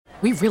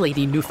We really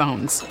need new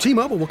phones.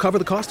 T-Mobile will cover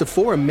the cost of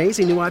 4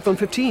 amazing new iPhone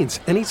 15s,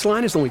 and each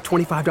line is only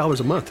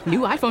 $25 a month. New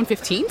iPhone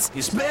 15s?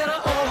 It's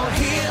better over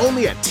here.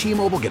 Only at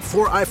T-Mobile, get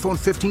 4 iPhone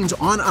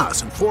 15s on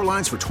us and 4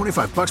 lines for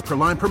 $25 per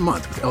line per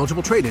month with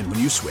eligible trade-in when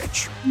you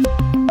switch.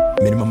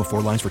 Minimum of 4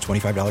 lines for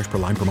 $25 per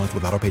line per month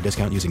with autopay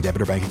discount using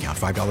debit or bank account.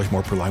 $5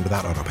 more per line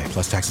without autopay,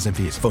 plus taxes and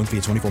fees. Phone fee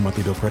at 24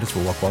 monthly bill credits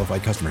for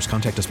well-qualified customers.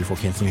 Contact us before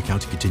canceling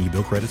account to continue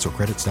bill credits or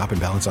credit stop and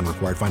balance on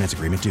required finance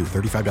agreement due.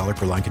 $35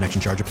 per line connection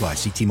charge applies.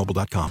 See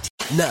T-Mobile.com.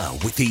 Now,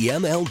 with the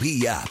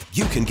MLB app,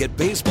 you can get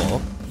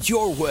baseball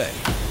your way.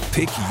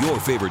 Pick your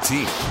favorite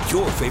team,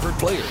 your favorite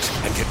players,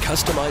 and get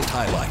customized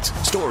highlights,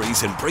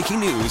 stories, and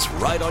breaking news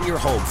right on your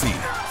home feed.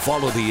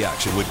 Follow the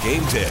action with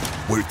Game Day,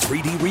 where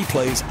 3D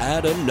replays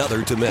add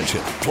another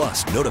dimension.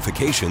 Plus,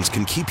 notifications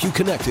can keep you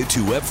connected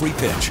to every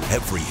pitch,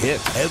 every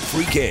hit,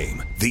 every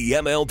game. The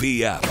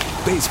MLB app.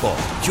 Baseball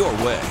your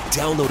way.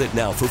 Download it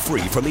now for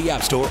free from the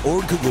App Store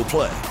or Google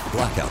Play.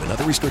 Blackout and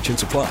other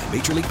restrictions apply.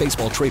 Major League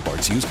Baseball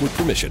trademarks used with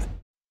permission.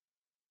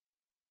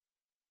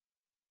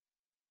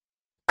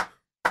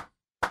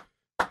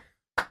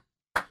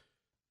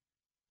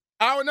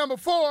 Hour number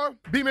 4,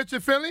 B. Mitch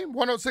and Finley,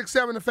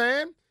 106.7 The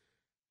Fan.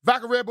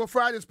 Vodka Red Bull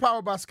Friday is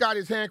powered by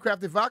Scotty's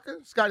Handcrafted Vodka.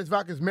 Scotty's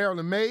Vodka is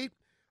Maryland-made,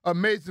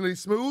 amazingly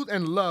smooth,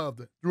 and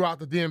loved throughout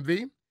the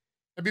DMV.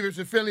 And B. Mitch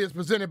and Finley is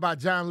presented by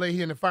John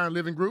Leahy and the Fine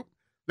Living Group.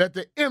 Let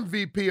the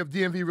MVP of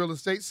DMV Real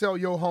Estate sell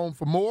your home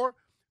for more.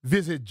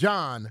 Visit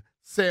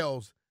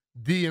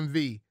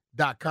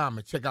johnsellsdmv.com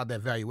and check out that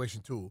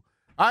valuation tool.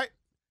 All right,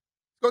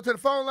 go to the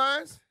phone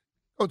lines.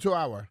 Go to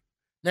our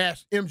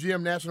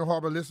MGM National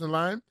Harbor listening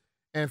line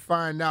and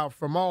find out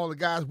from all the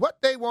guys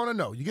what they want to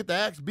know. You get to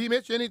ask B.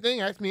 Mitch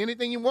anything, ask me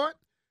anything you want.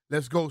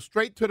 Let's go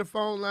straight to the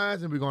phone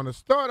lines, and we're going to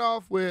start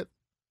off with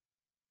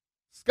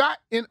Scott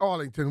in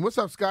Arlington. What's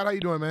up, Scott? How you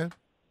doing, man?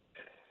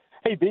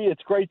 Hey, B,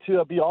 it's great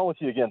to be on with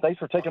you again. Thanks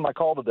for taking my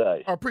call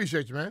today. I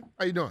appreciate you, man.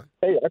 How you doing?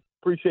 Hey, I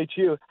appreciate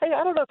you. Hey,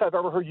 I don't know if I've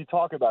ever heard you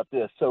talk about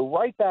this. So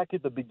right back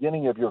at the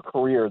beginning of your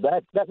career,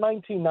 that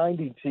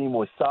 1990 team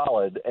was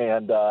solid,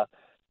 and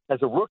as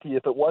a rookie,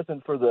 if it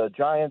wasn't for the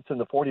Giants and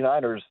the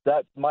 49ers,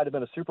 that might have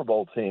been a Super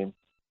Bowl team.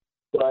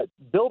 But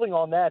building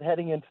on that,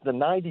 heading into the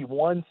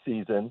 91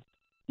 season,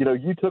 you know,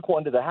 you took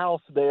one to the house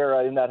there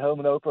in that home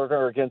and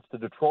opener against the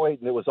Detroit,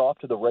 and it was off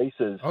to the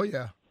races. Oh,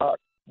 yeah.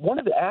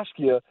 Wanted to ask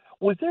you,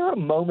 was there a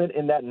moment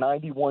in that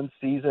 91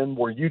 season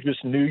where you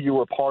just knew you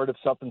were part of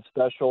something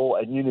special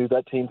and you knew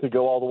that team could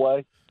go all the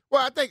way?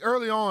 Well, I think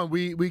early on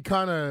we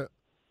kind of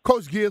 –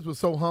 Coach Gibbs was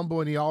so humble,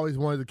 and he always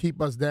wanted to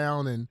keep us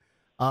down. And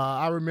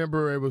I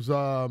remember it was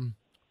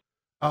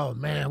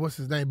what's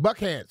his name?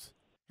 Buckhantz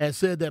had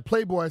said that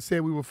Playboy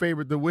said we were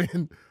favored to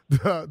win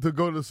to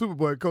go to the Super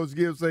Bowl. And Coach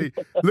Gibbs say,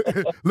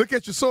 look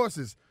at your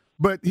sources.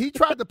 But he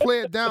tried to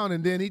play it down,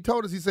 and then he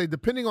told us, he said,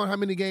 depending on how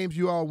many games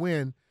you all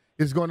win,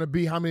 is going to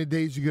be how many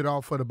days you get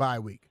off for the bye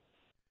week.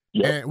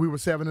 Yep. And we were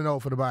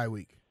 7-0 for the bye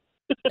week.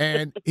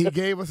 And he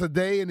gave us a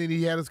day, and then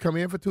he had us come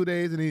in for 2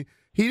 days. And he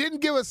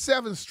didn't give us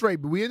 7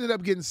 straight, but we ended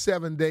up getting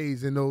 7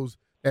 days in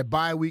that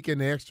bye week and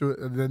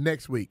the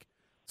next week.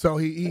 So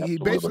he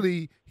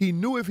basically he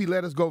knew if he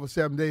let us go for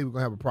 7 days, we were going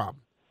to have a problem.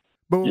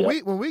 But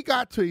when we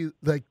got to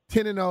like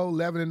 10-0,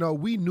 11-0,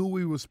 we knew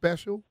we were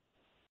special.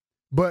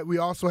 But we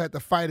also had to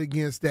fight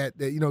against that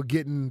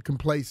getting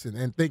complacent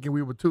and thinking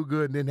we were too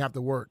good and didn't have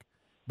to work.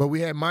 But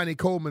we had Monty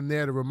Coleman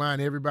there to remind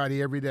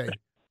everybody every day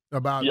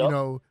about,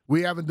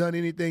 we haven't done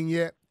anything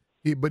yet.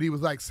 But he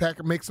was like,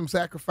 make some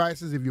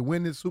sacrifices. If you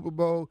win this Super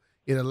Bowl,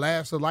 it'll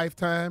last a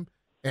lifetime.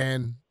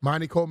 And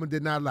Monty Coleman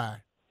did not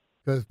lie,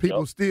 because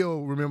people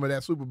still remember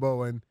that Super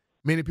Bowl, and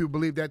many people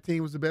believe that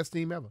team was the best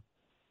team ever.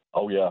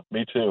 Oh, yeah,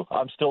 me too.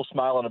 I'm still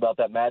smiling about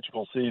that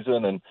magical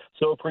season, and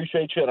so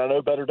appreciate you, and I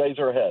know better days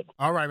are ahead.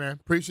 All right, man.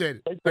 Appreciate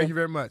it. Thank you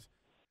very much.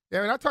 Yeah,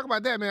 when I talk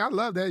about that, man, I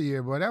love that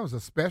year, boy. That was a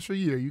special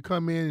year. You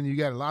come in and you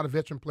got a lot of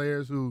veteran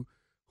players who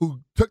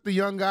took the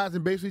young guys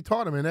and basically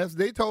taught them. And as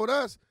they told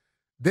us,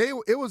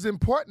 it was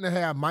important to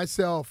have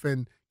myself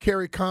and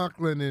Kerry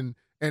Conklin and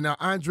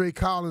Andre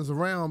Collins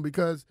around,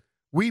 because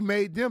we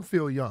made them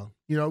feel young.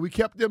 We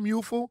kept them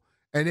youthful,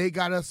 and they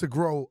got us to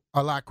grow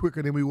a lot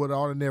quicker than we would have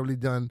ordinarily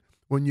done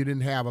when you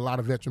didn't have a lot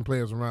of veteran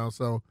players around.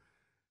 So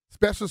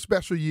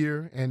special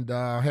year, and,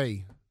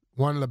 hey,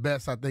 one of the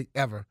best, I think,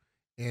 ever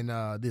in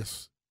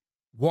this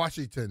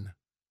Washington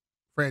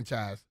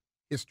franchise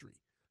history.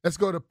 Let's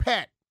go to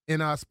Pat in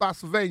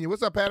Spotsylvania.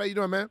 What's up, Pat? How you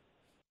doing, man?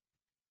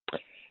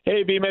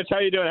 Hey, B. Mitch. How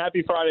you doing?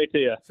 Happy Friday to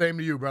you. Same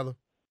to you, brother.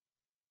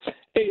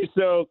 Hey,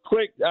 so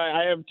quick,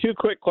 I have 2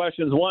 quick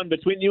questions. One,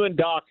 between you and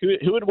Doc, who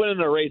would win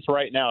in a race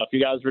right now if you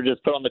guys were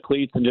just put on the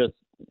cleats and just,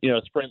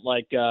 sprint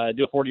do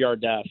a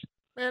 40-yard dash?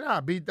 Man,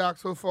 I beat Doc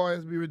so far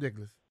as to be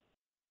ridiculous.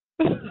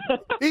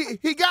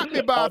 he got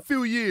me by a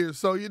few years,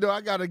 so,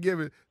 I got to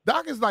give it.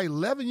 Doc is like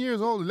 12 years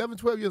older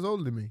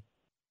than me.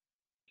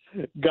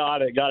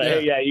 Got it. Yeah.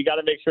 Hey, you got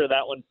to make sure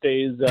that one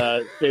stays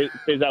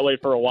that way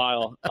for a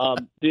while.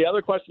 The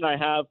other question I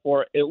have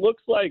it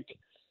looks like,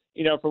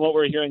 from what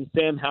we're hearing,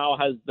 Sam Howell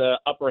has the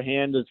upper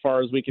hand as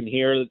far as we can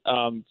hear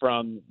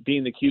from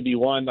being the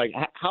QB1. Like,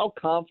 how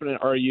confident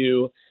are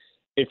you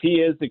if he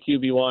is the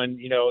QB1?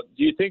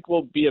 Do you think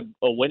we'll be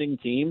a winning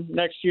team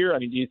next year? I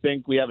mean, do you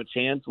think we have a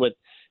chance with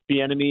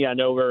Bieniemy? I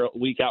know we're a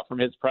week out from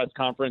his press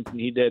conference, and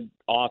he did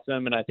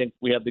awesome, and I think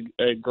we have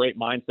a great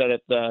mindset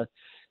at the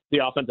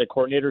offensive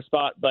coordinator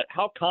spot. But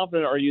how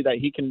confident are you that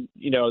he can,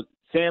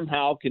 Sam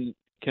Howell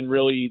can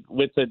really,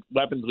 with the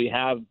weapons we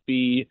have,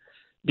 be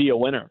a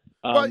winner?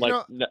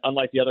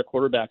 Unlike the other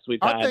quarterbacks we've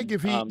had. I think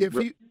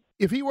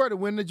if he were to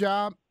win the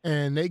job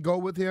and they go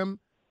with him,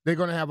 they're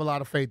going to have a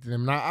lot of faith in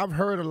him. Now, I've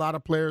heard a lot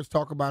of players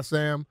talk about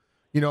Sam,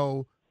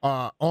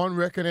 on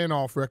record and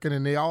off record,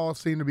 and they all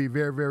seem to be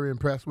very, very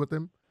impressed with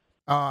him.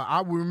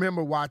 I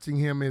remember watching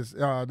him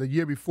the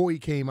year before he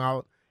came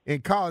out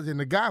in college, and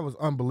the guy was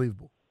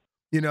unbelievable,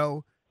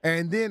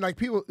 And then,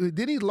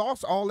 then he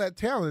lost all that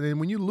talent. And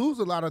when you lose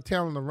a lot of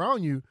talent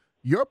around you,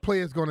 your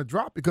play is going to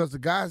drop because the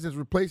guys that's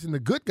replacing the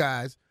good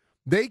guys,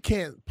 they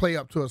can't play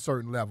up to a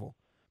certain level.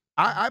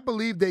 I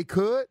believe they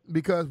could,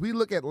 because we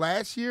look at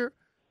last year,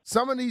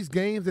 some of these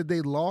games that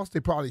they lost, they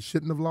probably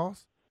shouldn't have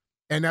lost.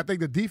 And I think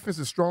the defense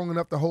is strong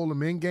enough to hold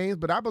them in games.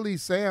 But I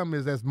believe Sam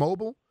is as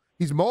mobile.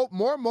 He's more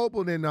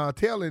mobile than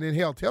Taylor, and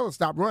hell, Taylor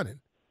stopped running.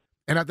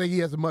 And I think he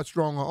has a much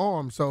stronger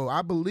arm. So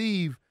I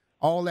believe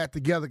all that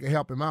together can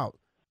help him out.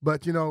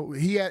 But, he's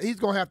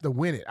going to have to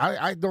win it.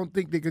 I don't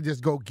think they could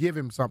just go give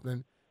him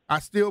something. I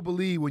still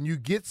believe when you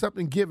get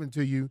something given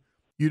to you,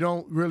 you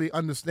don't really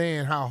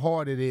understand how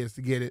hard it is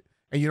to get it,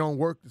 and you don't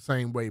work the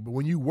same way. But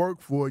when you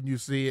work for it and you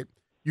see it,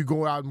 you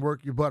go out and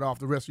work your butt off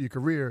the rest of your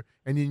career,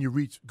 and then you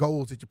reach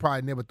goals that you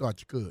probably never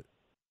thought you could.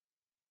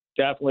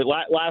 Definitely.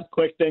 Last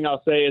quick thing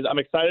I'll say is I'm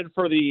excited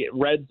for the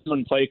red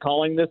zone play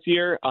calling this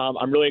year.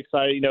 I'm really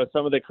excited.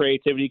 Some of the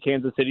creativity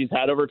Kansas City's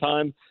had over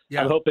time.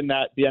 Yeah. I'm hoping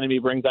that the enemy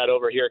brings that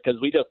over here, because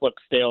we just look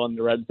stale in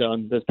the red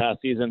zone this past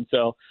season.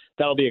 So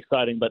that'll be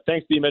exciting. But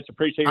thanks to you, Mitch.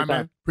 Appreciate your time.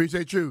 Man.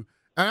 Appreciate you.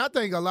 And I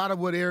think a lot of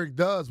what Eric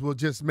does will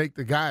just make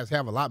the guys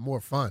have a lot more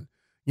fun.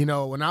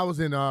 When I was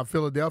in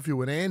Philadelphia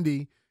with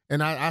Andy,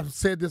 and I've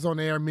said this on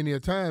the air many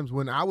a times,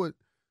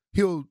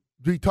 he'll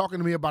be talking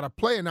to me about a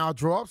play, and I'll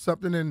draw up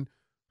something, and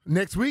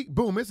next week,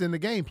 boom, it's in the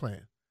game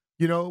plan.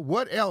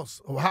 What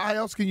else? How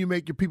else can you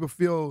make your people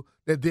feel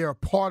that they're a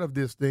part of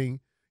this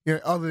thing,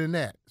 other than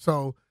that?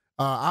 So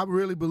I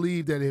really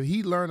believe that if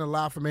he learned a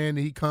lot from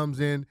Andy, he comes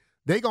in,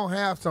 they're going to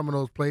have some of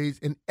those plays,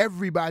 and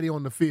everybody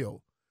on the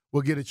field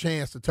will get a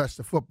chance to touch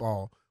the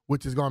football,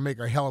 which is going to make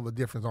a hell of a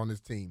difference on this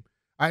team.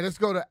 All right, let's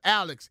go to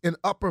Alex in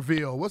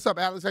Upperville. What's up,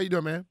 Alex? How you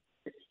doing, man?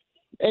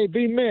 Hey,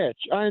 B. Mitch,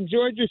 I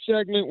enjoyed your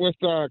segment with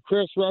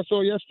Chris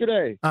Russell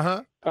yesterday.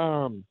 Uh-huh.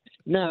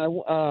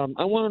 Now,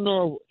 I want to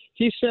know,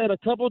 he said a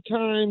couple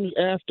times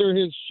after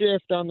his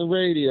shift on the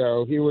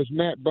radio, he was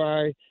met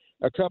by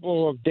a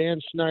couple of Dan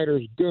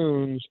Snyder's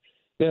goons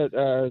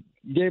that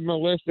gave him a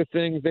list of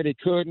things that he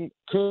couldn't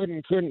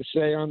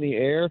say on the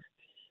air.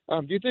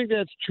 Do you think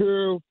that's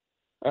true?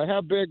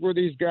 How big were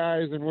these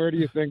guys, and where do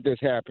you think this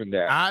happened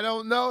at? I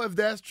don't know if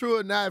that's true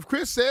or not. If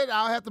Chris said it,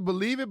 I'll have to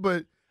believe it,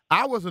 but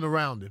I wasn't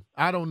around him.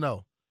 I don't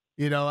know.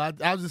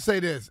 I'll just say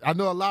this. I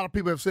know a lot of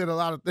people have said a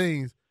lot of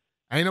things.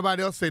 Ain't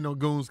nobody else say no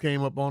goons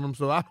came up on them,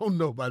 so I don't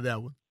know about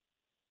that one.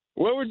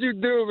 What would you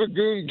do if a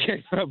goon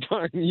came up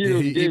on you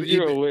and gave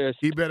you a list?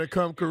 He better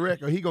come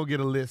correct, or he going to get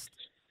a list.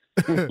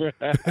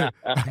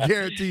 I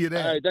guarantee you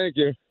that. All right, thank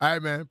you. All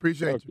right, man.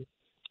 Appreciate you.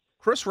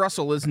 Chris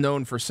Russell is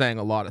known for saying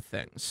a lot of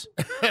things.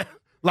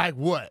 Like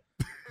what?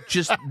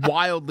 Just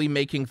wildly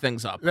making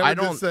things up. I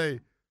don't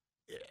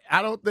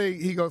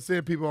think he gonna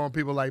send people on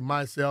people like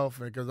myself,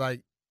 because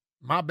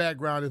my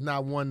background is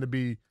not one to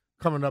be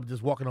coming up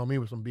just walking on me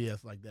with some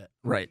BS like that.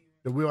 Right.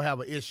 That we'll have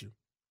an issue.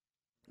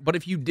 But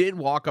if you did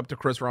walk up to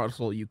Chris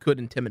Russell, you could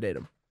intimidate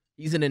him.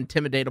 He's an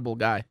intimidatable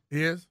guy.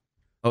 He is?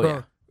 Oh,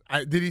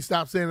 yeah. Did he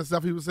stop saying the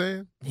stuff he was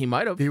saying? He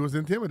might have. He was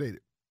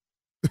intimidated.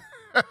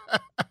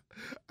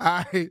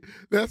 All right,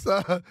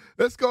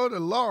 let's go to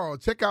Laurel.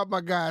 Check out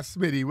my guy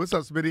Smitty. What's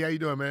up, Smitty? How you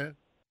doing, man?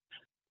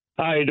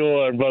 How you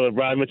doing, Brother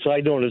Brian Mitchell? How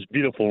you doing this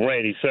beautiful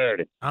rainy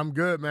Saturday? I'm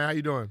good, man. How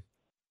you doing?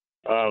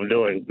 I'm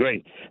doing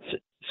great.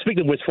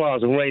 Speaking of which, far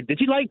as the rain, did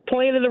you like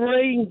playing in the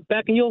rain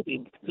back in your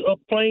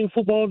playing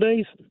football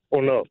days,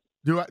 or no?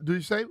 Do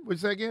you say? What you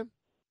say again?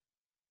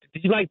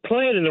 Did you like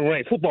playing in the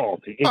rain, football?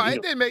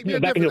 It didn't make me a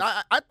difference.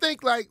 I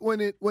think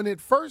when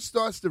it first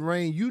starts to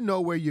rain, you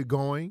know where you're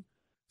going.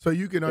 So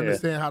you can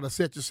understand how to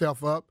set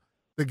yourself up.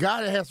 The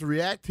guy that has to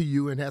react to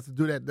you and has to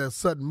do that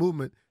sudden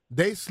movement,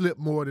 they slip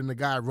more than the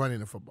guy running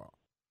the football.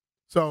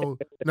 So,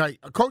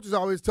 coaches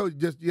always told you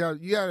just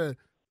you gotta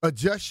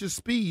adjust your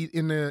speed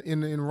in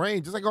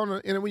rain, just like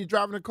when you're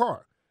driving a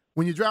car.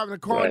 When you're driving a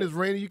car and it's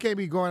raining, you can't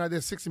be going out there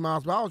 60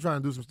 miles per hour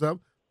trying to do some stuff.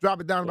 Drop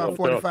it down about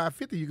 45,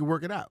 50, you can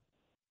work it out.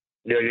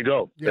 There you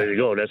go. Yeah. There you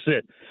go. That's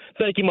it.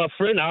 Thank you, my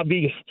friend. I'll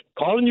be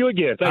calling you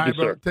again. Thank you,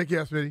 sir. Take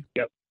care, Smitty.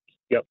 Yep.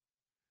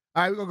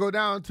 All right, we're going to go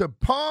down to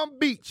Palm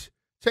Beach.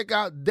 Check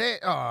out that.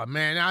 Oh,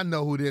 man, I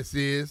know who this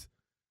is.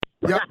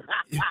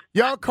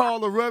 Y'all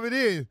call her Rub It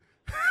In.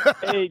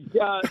 Hey,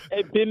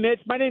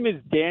 Mitch, my name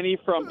is Danny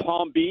from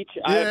Palm Beach.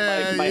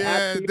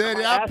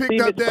 Danny, I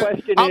picked up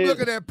that. I'm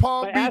looking at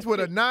Palm Beach with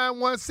a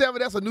 917.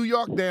 That's a New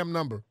York damn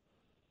number.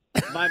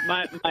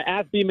 My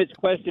Ask B Mitch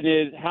question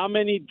is, how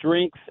many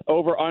drinks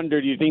over under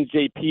do you think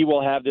JP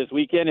will have this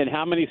weekend, and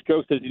how many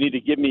strokes does he need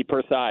to give me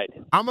per side?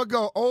 I'm going to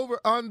go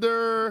over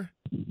under.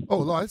 Oh,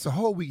 Lord, it's a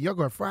whole week. Y'all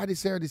going Friday,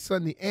 Saturday,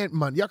 Sunday, and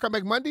Monday. Y'all come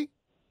back Monday?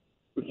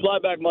 We fly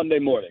back Monday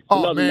morning.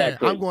 Oh, man,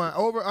 I'm going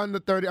over under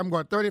 30. I'm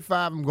going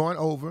 35. I'm going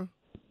over.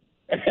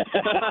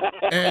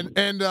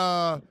 and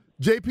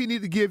JP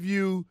need to give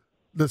you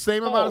the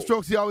same amount of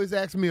strokes he always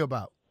asks me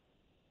about.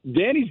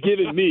 Danny's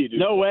giving me, dude.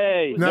 No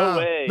way. No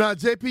way. No,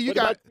 JP, you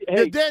got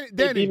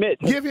Danny,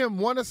 give him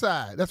one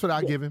aside. That's what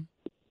I give him.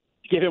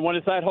 Give him one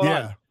aside? Hold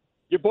on.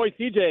 Your boy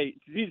CJ.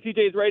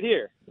 CJ's right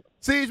here.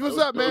 Siege, what's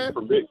up, man?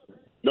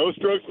 No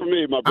strokes for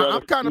me, my brother.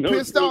 I'm kind of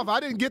pissed off. I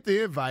didn't get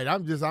the invite.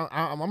 I'm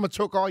going to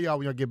choke all y'all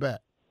when y'all get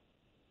back.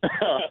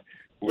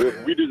 We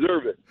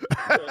deserve it.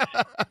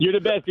 You're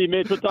the best,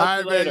 Mitch. We'll talk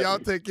to you later. Man, y'all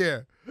take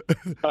care.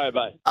 All right,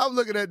 bye. I'm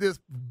looking at this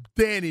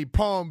Danny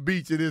Palm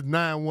Beach and his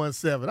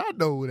 917. I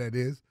know who that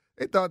is.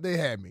 They thought they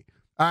had me.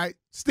 All right,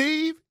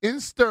 Steve in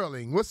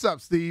Sterling. What's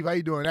up, Steve? How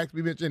you doing? Ask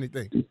me Mitch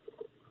anything.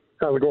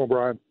 How's it going,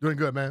 Brian? Doing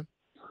good, man.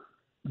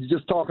 You're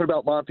just talking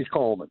about Monty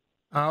Coleman.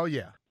 Oh,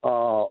 yeah.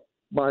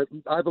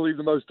 I believe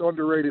the most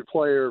underrated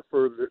player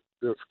for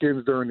the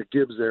Skins during the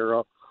Gibbs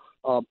era.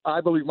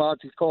 I believe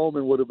Monty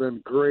Coleman would have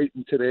been great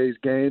in today's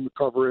game,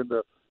 covering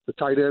the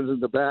tight ends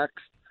and the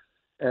backs.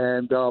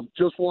 And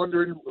just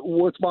wondering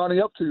what's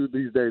Monty up to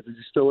these days? Is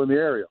he still in the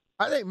area?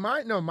 I think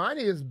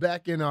Monty is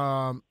back in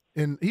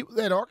he was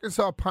at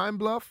Arkansas Pine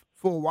Bluff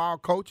for a while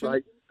coaching.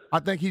 Right. I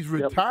think he's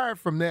retired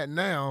from that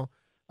now.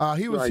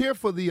 He was here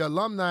for the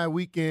alumni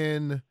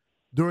weekend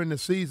during the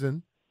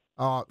season.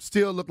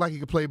 Still looked like he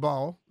could play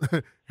ball.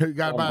 He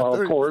got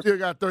still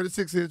got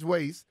 36-inch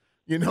waist.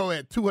 At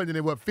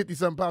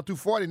 250-something pounds,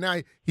 240.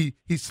 Now he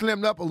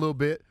slimmed up a little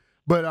bit.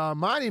 But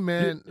Monty,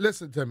 man,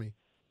 listen to me.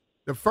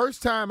 The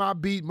first time I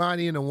beat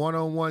Monty in a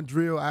one-on-one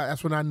drill,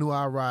 that's when I knew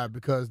I arrived,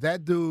 because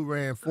that dude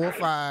ran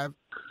 4.5.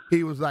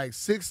 He was like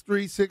 6'3",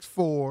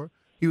 6'4".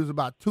 He was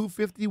about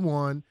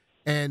 251,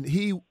 and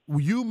you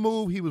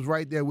move, he was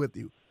right there with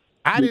you.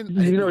 I didn't.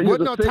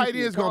 Wasn't no tight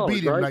end's gonna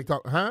beat him,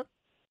 right?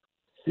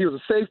 He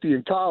was a safety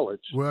in college.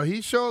 Well, he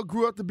sure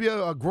grew up to be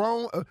a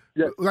grown.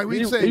 Like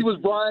we say, he was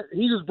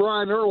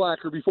Brian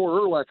Urlacher before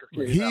Urlacher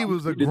came. He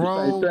was a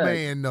grown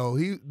man, though.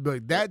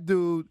 But that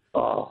dude,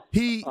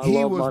 he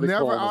was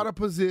never out of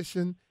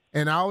position.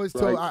 And I always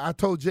told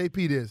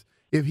JP this: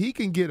 if he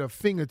can get a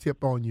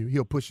fingertip on you,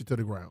 he'll push you to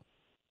the ground.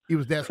 He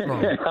was that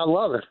strong. I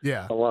love it.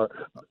 Yeah, I love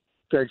it.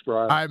 Thanks,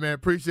 Brian. All right, man.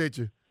 Appreciate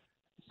you.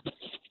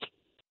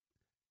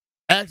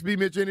 Ask B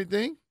Mitch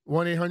anything.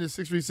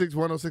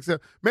 1-800-636-1067.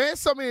 Man,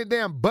 so many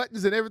damn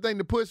buttons and everything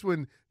to push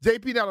when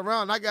JP not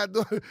around.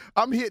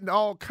 I'm hitting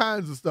all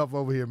kinds of stuff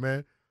over here,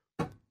 man.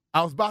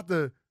 I was about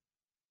to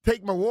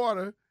take my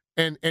water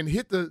and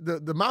hit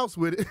the mouse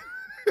with it.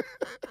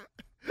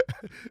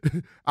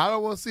 I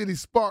don't want to see any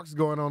sparks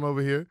going on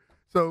over here.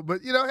 So,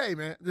 but hey,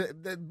 man,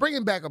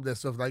 bringing back up that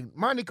stuff like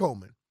Monty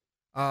Coleman,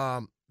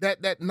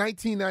 that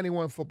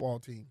 1991 football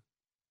team.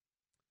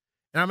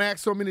 And I'm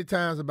asked so many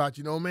times about,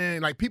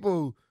 man, like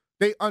people.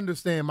 They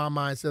understand my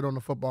mindset on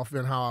the football field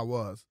and how I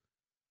was.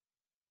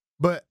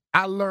 But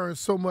I learned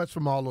so much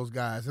from all those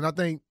guys. And I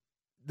think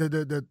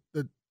the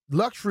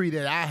luxury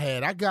that I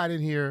had, I got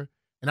in here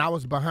and I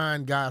was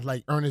behind guys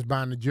like Ernest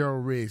Biner,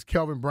 Gerald Riggs,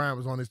 Kelvin Brown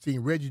was on his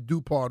team, Reggie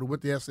Dupart, who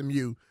went to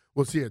SMU,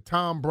 was here.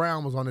 Tom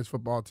Brown was on his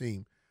football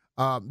team.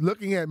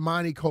 Looking at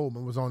Monty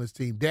Coleman was on his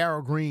team.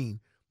 Darryl Green,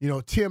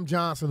 Tim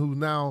Johnson, who's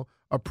now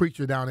a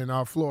preacher down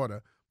in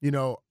Florida,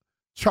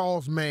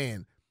 Charles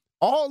Mann.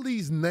 All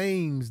these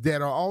names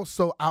that are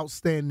also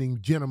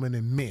outstanding gentlemen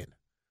and men.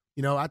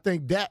 I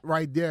think that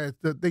right there is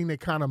the thing that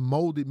kind of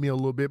molded me a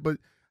little bit. But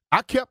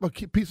I kept a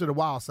piece of the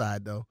wild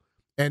side, though.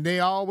 And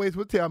they always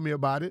would tell me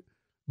about it.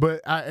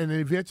 But and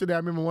eventually I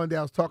remember one day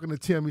I was talking to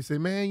Tim. He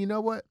said, man, you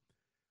know what?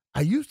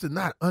 I used to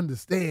not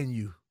understand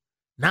you.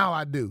 Now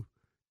I do.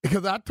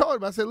 Because I told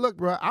him, I said, look,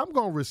 bro, I'm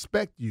going to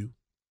respect you.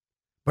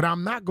 But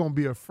I'm not going to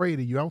be afraid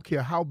of you. I don't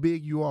care how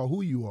big you are,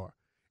 who you are.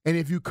 And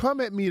if you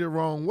come at me the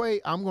wrong way,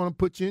 I'm going to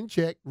put you in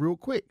check real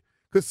quick.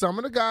 Because some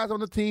of the guys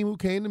on the team who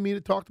came to me to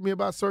talk to me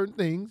about certain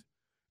things,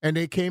 and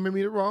they came at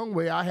me the wrong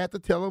way, I had to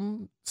tell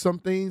them some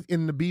things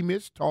in the B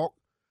Mitch talk,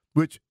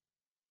 which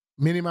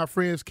many of my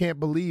friends can't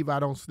believe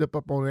I don't slip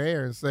up on the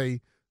air and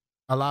say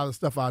a lot of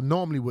stuff I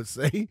normally would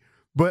say.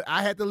 But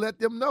I had to let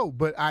them know.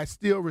 But I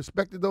still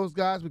respected those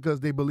guys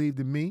because they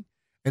believed in me,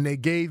 and they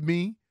gave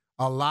me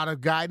a lot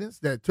of guidance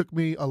that took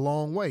me a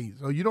long way.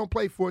 So you don't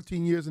play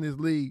 14 years in this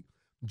league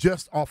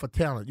just off of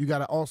talent. You got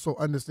to also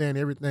understand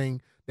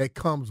everything that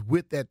comes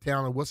with that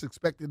talent, what's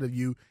expected of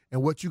you,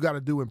 and what you got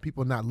to do when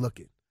people not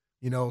looking.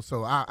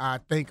 So I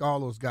thank all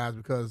those guys,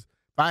 because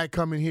if I had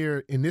come in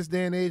here in this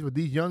day and age with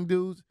these young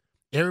dudes,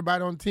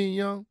 everybody on the team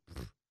young,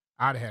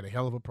 I'd have had a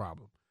hell of a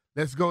problem.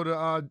 Let's go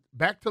to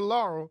back to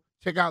Laurel.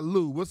 Check out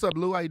Lou. What's up,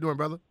 Lou? How you doing,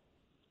 brother?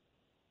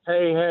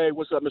 Hey,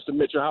 what's up, Mr.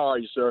 Mitchell? How are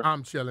you, sir?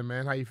 I'm chilling,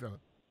 man. How you feeling?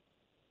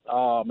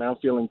 Oh, man, I'm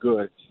feeling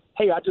good.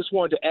 Hey, I just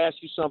wanted to ask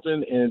you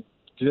something and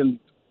then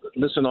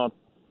listen off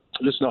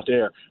the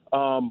air.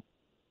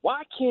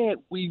 Why can't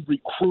we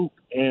recruit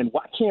and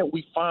why can't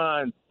we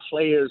find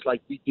players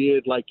like we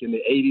did like in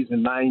the 80s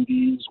and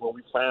 90s when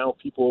we found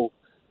people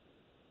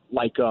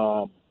like,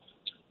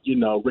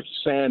 Ricky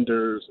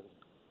Sanders,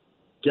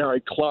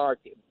 Gary Clark,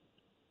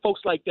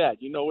 folks like that?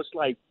 It's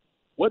like,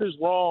 what is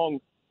wrong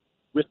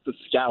with the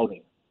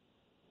scouting?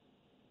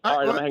 All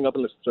right, I'm gonna hang up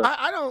and listen, sir.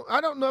 I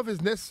don't know if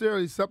it's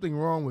necessarily something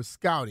wrong with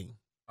scouting.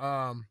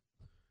 I'm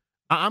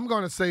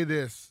going to say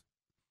this,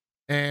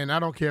 and I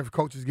don't care if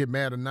coaches get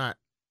mad or not.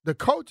 The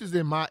coaches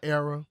in my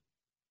era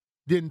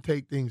didn't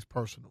take things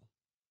personal.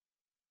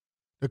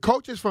 The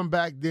coaches from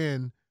back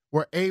then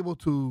were able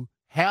to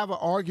have an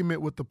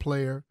argument with the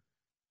player,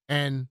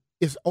 and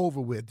it's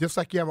over with. Just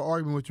like you have an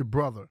argument with your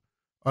brother,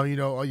 or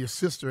your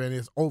sister, and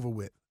it's over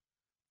with.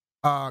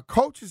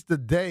 Coaches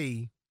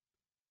today,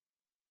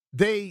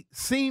 they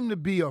seem to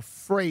be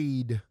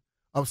afraid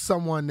of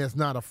someone that's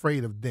not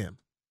afraid of them.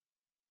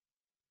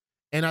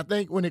 And I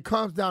think when it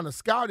comes down to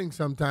scouting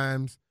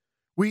sometimes,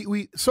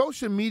 we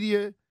social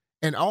media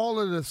and all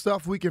of the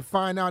stuff we can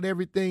find out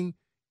everything,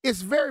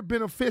 it's very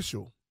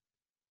beneficial.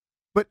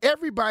 But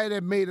everybody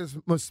that made a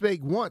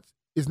mistake once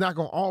is not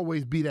going to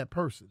always be that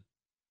person.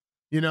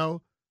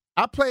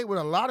 I played with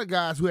a lot of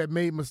guys who had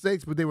made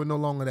mistakes, but they were no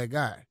longer that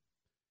guy.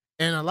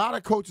 And a lot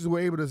of coaches were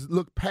able to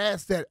look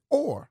past that,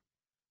 or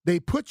they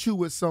put you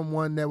with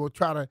someone that will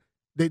try to,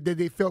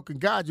 they felt can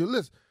guide you.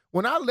 Listen,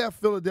 when I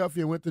left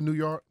Philadelphia and went to New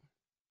York,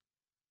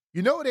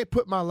 you know what they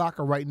put my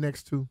locker right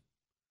next to?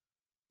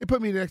 They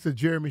put me next to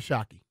Jeremy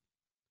Shockey.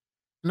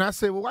 And I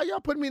said, well, why y'all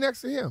putting me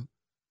next to him?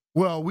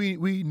 Well,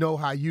 we know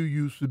how you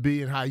used to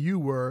be and how you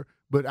were,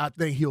 but I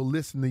think he'll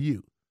listen to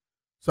you.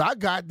 So I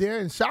got there,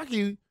 and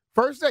Shockey,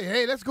 first day,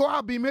 hey, let's go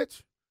out, B.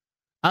 Mitch.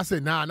 I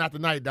said, nah, not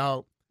tonight,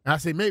 dog. And I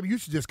said, maybe you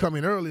should just come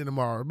in early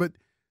tomorrow. But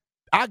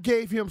I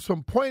gave him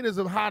some pointers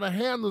of how to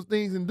handle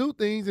things and do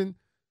things, and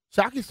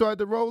Shockey started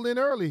to roll in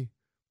early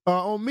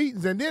on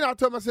meetings. And then I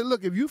told him, I said,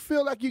 look, if you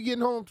feel like you're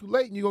getting home too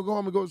late and you're going to go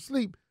home and go to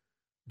sleep,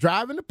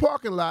 drive in the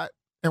parking lot,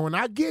 and when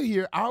I get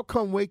here, I'll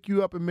come wake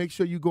you up and make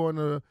sure you go in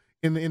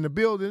the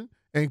building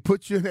and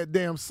put you in that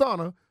damn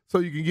sauna so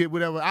you can get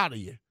whatever out of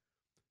you.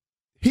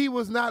 He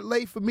was not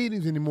late for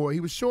meetings anymore.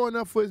 He was showing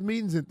up for his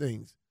meetings and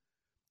things.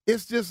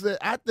 It's just that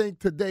I think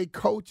today,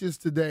 coaches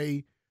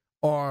today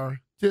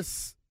are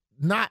just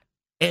not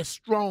as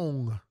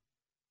strong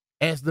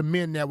as the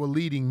men that were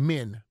leading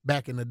men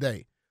back in the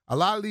day. A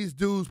lot of these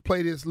dudes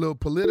play this little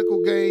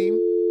political game.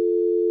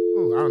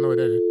 Oh, I don't know what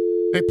that is.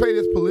 They play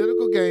this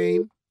political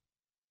game,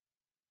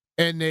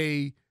 and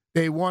they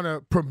want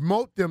to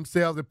promote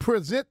themselves and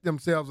present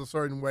themselves a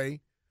certain way,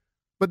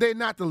 but they're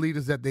not the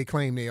leaders that they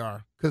claim they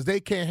are because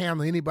they can't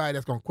handle anybody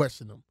that's going to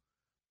question them.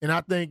 And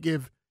I think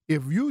if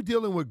you're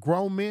dealing with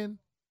grown men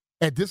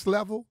at this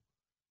level,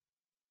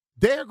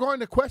 they're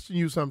going to question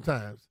you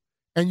sometimes.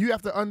 And you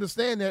have to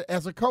understand that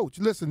as a coach.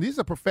 Listen, these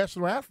are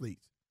professional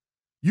athletes.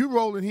 You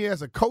roll in here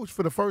as a coach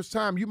for the first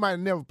time, you might have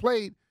never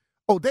played.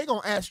 Oh, they're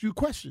going to ask you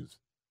questions.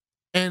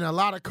 And a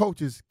lot of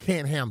coaches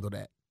can't handle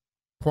that.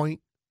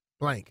 Point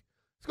blank.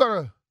 Let's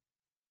go to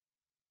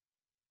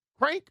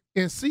Crank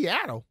in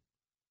Seattle.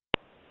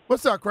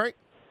 What's up, Crank?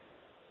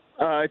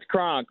 It's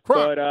Kronk.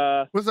 Kronk.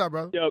 But, what's up,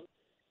 brother? Yep.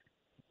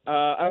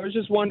 I was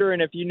just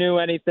wondering if you knew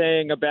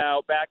anything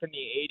about back in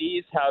the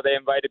 80s, how they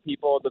invited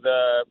people to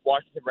the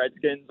Washington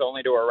Redskins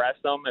only to arrest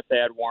them if they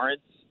had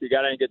warrants. You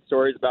got any good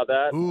stories about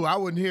that? Ooh, I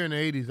wasn't here in the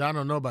 80s. I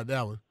don't know about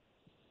that one.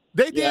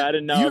 They did? Yeah, I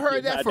didn't know. You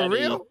heard that for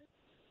real?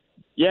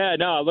 Yeah,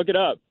 no, look it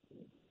up.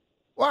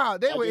 Wow,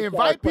 they would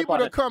invite people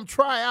to come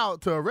try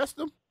out to arrest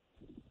them?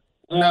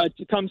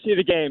 To come see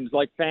the games,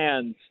 like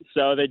fans.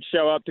 So they'd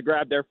show up to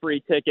grab their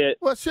free ticket.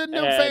 Well, shouldn't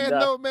them fans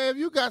know, man, if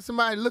you got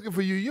somebody looking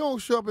for you, you don't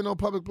show up in no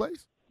public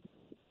place?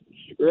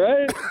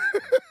 Right?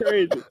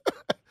 Crazy.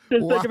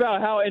 Just think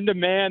about how in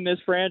demand this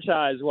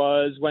franchise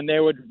was when they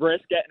would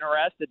risk getting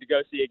arrested to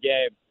go see a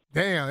game.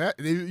 Damn,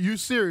 you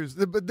serious.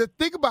 But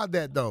think about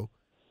that, though.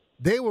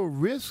 They will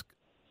risk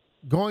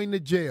going to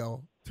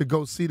jail to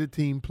go see the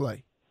team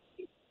play.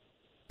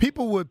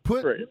 People would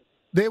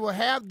they will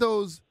have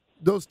those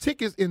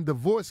tickets in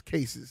divorce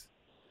cases.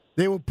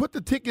 They will put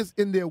the tickets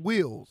in their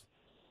wills.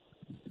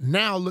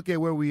 Now look at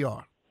where we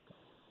are.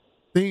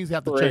 Things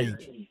have to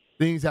change.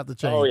 Things have to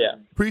change. Oh, yeah.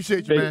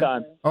 Appreciate you, Big man.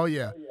 time. Oh,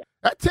 yeah.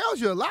 That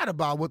tells you a lot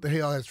about what the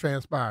hell has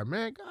transpired,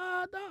 man.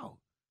 God, no.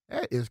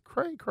 That is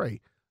cray.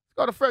 Let's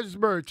go to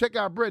Fredericksburg. Check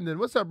out Brendan.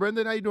 What's up,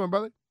 Brendan? How you doing,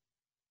 brother?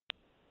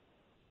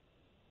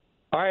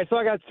 All right, so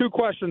I got two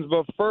questions.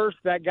 But first,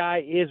 that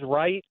guy is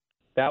right.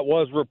 That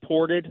was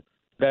reported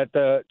that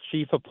the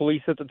chief of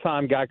police at the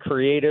time got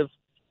creative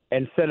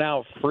and sent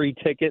out free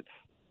tickets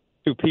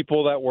to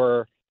people that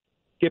were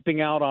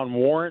skipping out on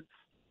warrants,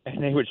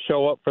 and they would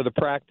show up for the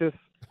practice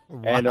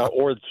and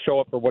or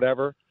show up for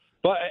whatever.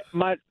 But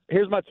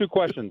here's my two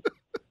questions.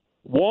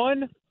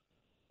 One,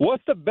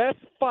 what's the best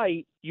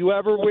fight you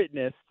ever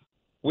witnessed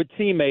with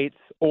teammates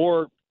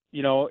or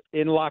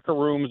in locker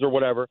rooms or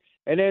whatever.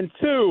 And then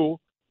 2,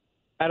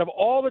 out of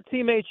all the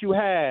teammates you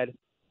had,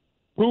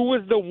 who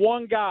was the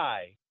one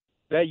guy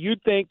that you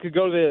think could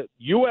go to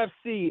the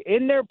UFC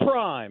in their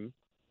prime,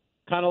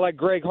 kind of like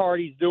Greg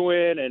Hardy's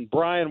doing and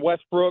Brian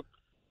Westbrook?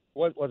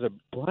 What was it?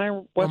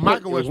 Brian Westbrook?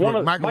 Michael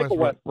Westbrook.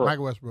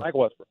 Michael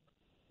Westbrook.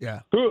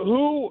 Yeah.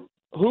 Who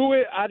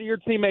out of your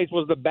teammates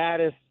was the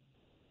baddest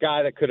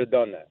guy that could have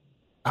done that?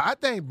 I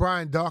think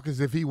Brian Dawkins,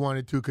 if he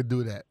wanted to, could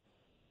do that.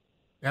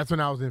 That's when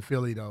I was in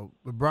Philly, though.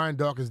 But Brian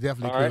Dawkins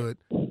definitely could.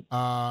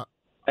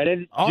 And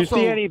then, also, did you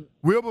see any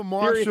Wilbur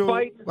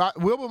Marshall,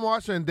 Wilbur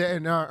Marshall and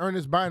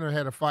Ernest Biner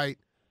had a fight,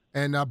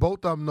 and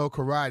both of them know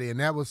karate, and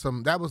that was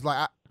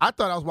like I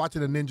thought I was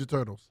watching the Ninja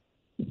Turtles.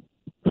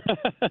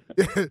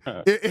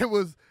 it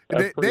was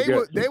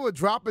they were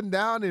dropping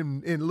down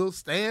in little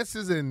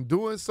stances and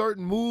doing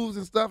certain moves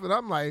and stuff, and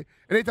I'm like,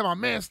 and they tell my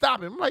man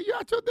stop him. I'm like, you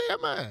out your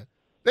damn mind.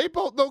 They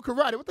both know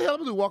karate. What the hell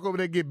am I gonna do? Walk over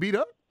there and get beat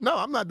up? No,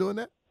 I'm not doing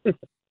that.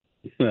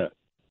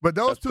 But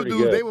those two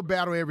dudes, they would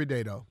battle every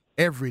day, though.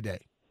 Every day.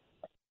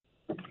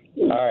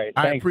 All right.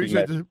 I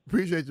appreciate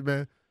you,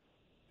 man.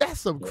 That's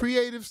some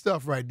creative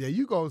stuff right there.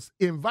 You go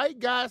invite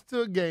guys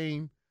to a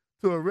game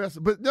to a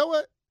wrestle. But you know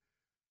what?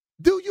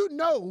 Do you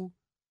know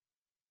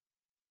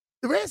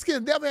the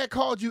Redskins never had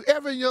called you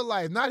ever in your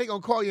life? Now they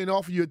going to call you and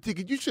offer you a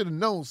ticket. You should have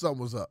known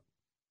something was up.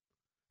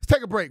 Let's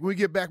take a break. When we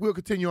get back, we'll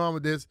continue on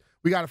with this.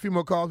 We got a few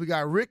more calls. We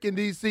got Rick in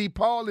D.C.,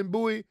 Paul in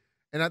Bowie,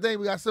 and I think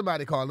we got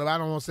somebody calling. I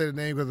don't want to say the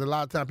name because a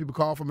lot of times people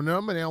call from a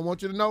number and they don't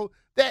want you to know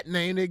that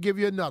name. They give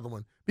you another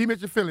one. B.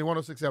 Mitchell Finley,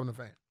 106.7 The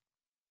Fan.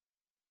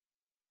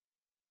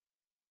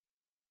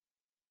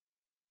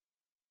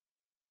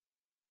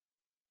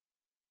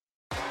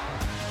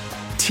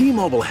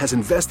 T-Mobile has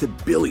invested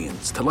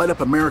billions to light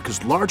up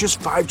America's largest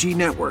 5G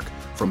network,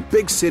 from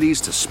big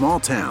cities to small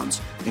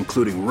towns,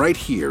 including right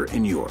here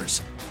in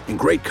yours. And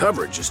great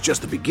coverage is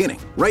just the beginning.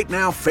 Right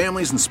now,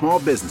 families and small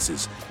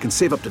businesses can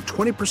save up to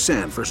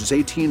 20% versus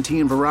AT&T and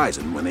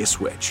Verizon when they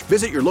switch.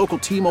 Visit your local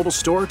T-Mobile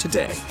store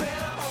today.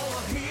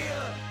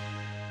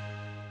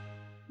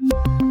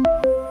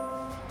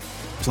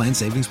 Plan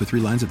savings with 3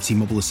 lines of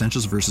T-Mobile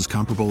Essentials versus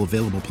comparable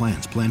available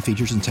plans. Plan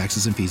features and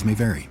taxes and fees may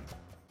vary.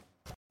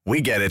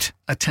 We get it.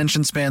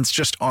 Attention spans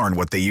just aren't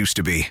what they used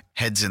to be.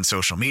 Heads in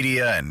social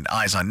media and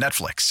eyes on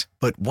Netflix.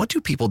 But what do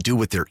people do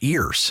with their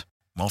ears?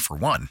 Well, for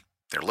one,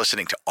 they're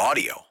listening to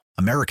audio.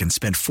 Americans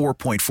spend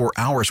 4.4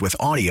 hours with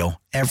audio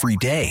every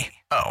day.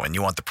 Oh, and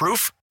you want the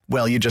proof?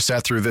 Well, you just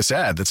sat through this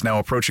ad that's now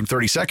approaching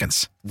 30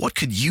 seconds. What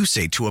could you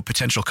say to a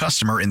potential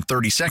customer in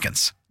 30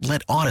 seconds?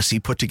 Let Odyssey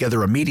put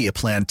together a media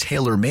plan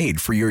tailor-made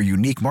for your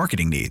unique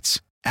marketing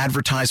needs.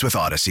 Advertise with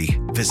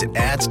Odyssey. Visit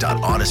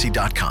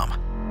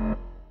ads.odyssey.com.